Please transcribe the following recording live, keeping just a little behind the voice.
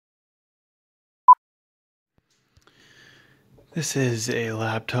This is a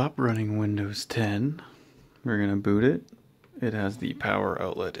laptop running Windows 10. We're going to boot it. It has the power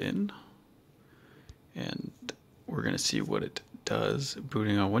outlet in. And we're going to see what it does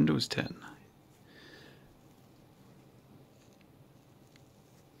booting on Windows 10.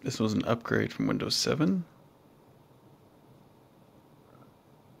 This was an upgrade from Windows 7.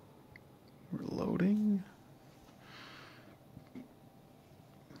 We're loading.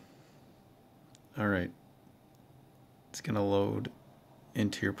 Alright. It's going to load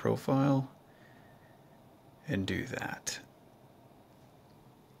into your profile and do that.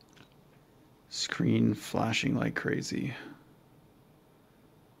 Screen flashing like crazy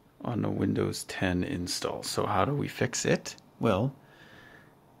on a Windows 10 install. So how do we fix it? Well,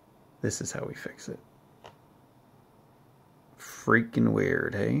 this is how we fix it. Freaking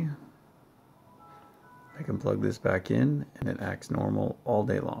weird, hey? I can plug this back in and it acts normal all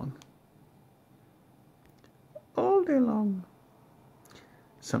day long. All day long.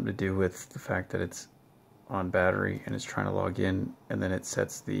 Something to do with the fact that it's on battery and it's trying to log in, and then it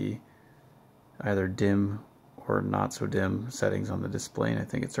sets the either dim or not so dim settings on the display, and I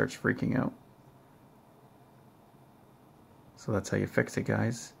think it starts freaking out. So that's how you fix it,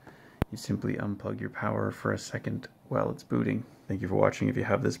 guys. You simply unplug your power for a second while it's booting. Thank you for watching. If you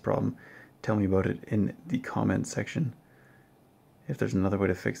have this problem, tell me about it in the comment section. If there's another way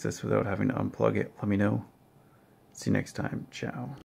to fix this without having to unplug it, let me know. See you next time. Ciao.